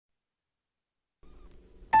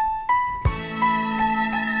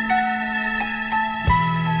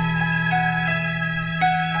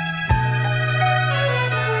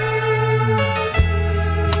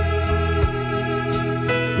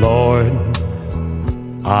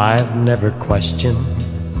I've never questioned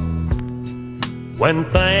when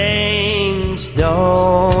things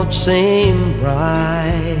don't seem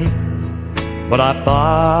right, but I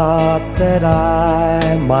thought that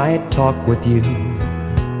I might talk with you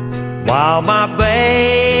while my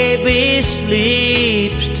baby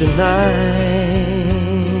sleeps tonight.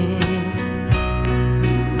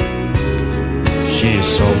 She is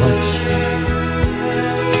so much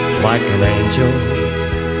like an angel.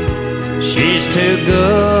 She's too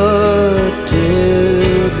good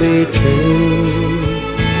to be true.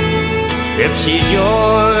 If she's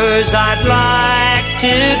yours, I'd like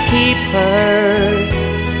to keep her,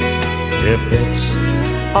 if it's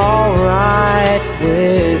all right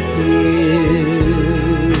with you.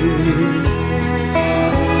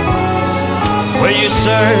 Will you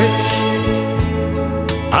search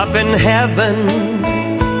up in heaven,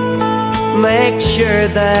 make sure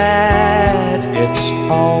that it's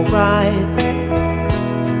all right?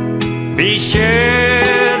 Be sure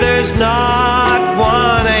there's not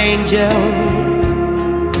one angel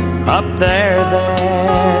up there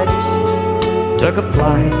that took a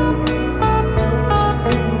flight.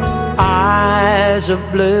 Eyes of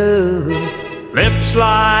blue, lips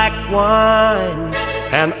like wine,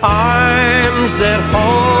 and arms that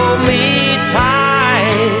hold me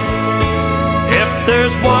tight. If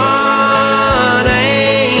there's one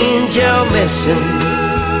angel missing,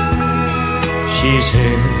 she's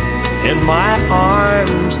here in my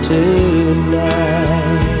arms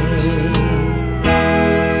tonight.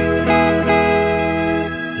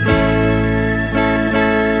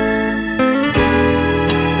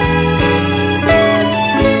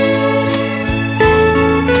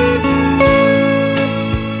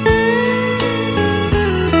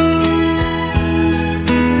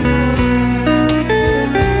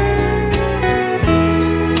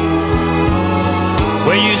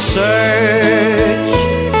 Will you search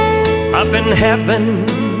up in heaven,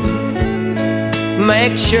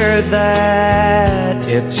 make sure that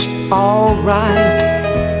it's all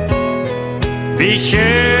right? Be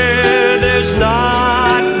sure there's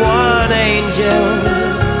not one angel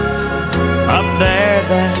up there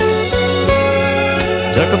that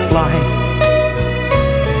took a flight.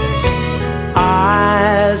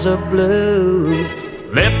 Eyes of blue,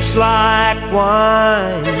 lips like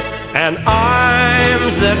wine, and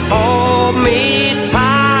arms that hold me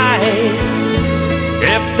tight.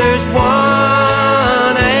 If there's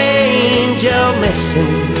one angel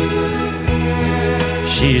missing,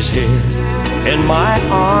 she's here in my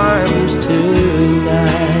arms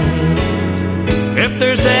tonight. If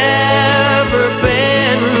there's ever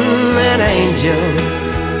been an angel,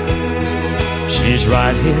 she's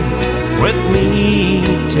right here with me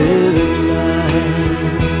tonight.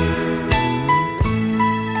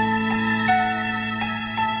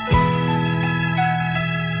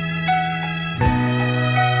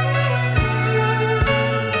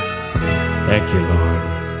 Thank you, Lord.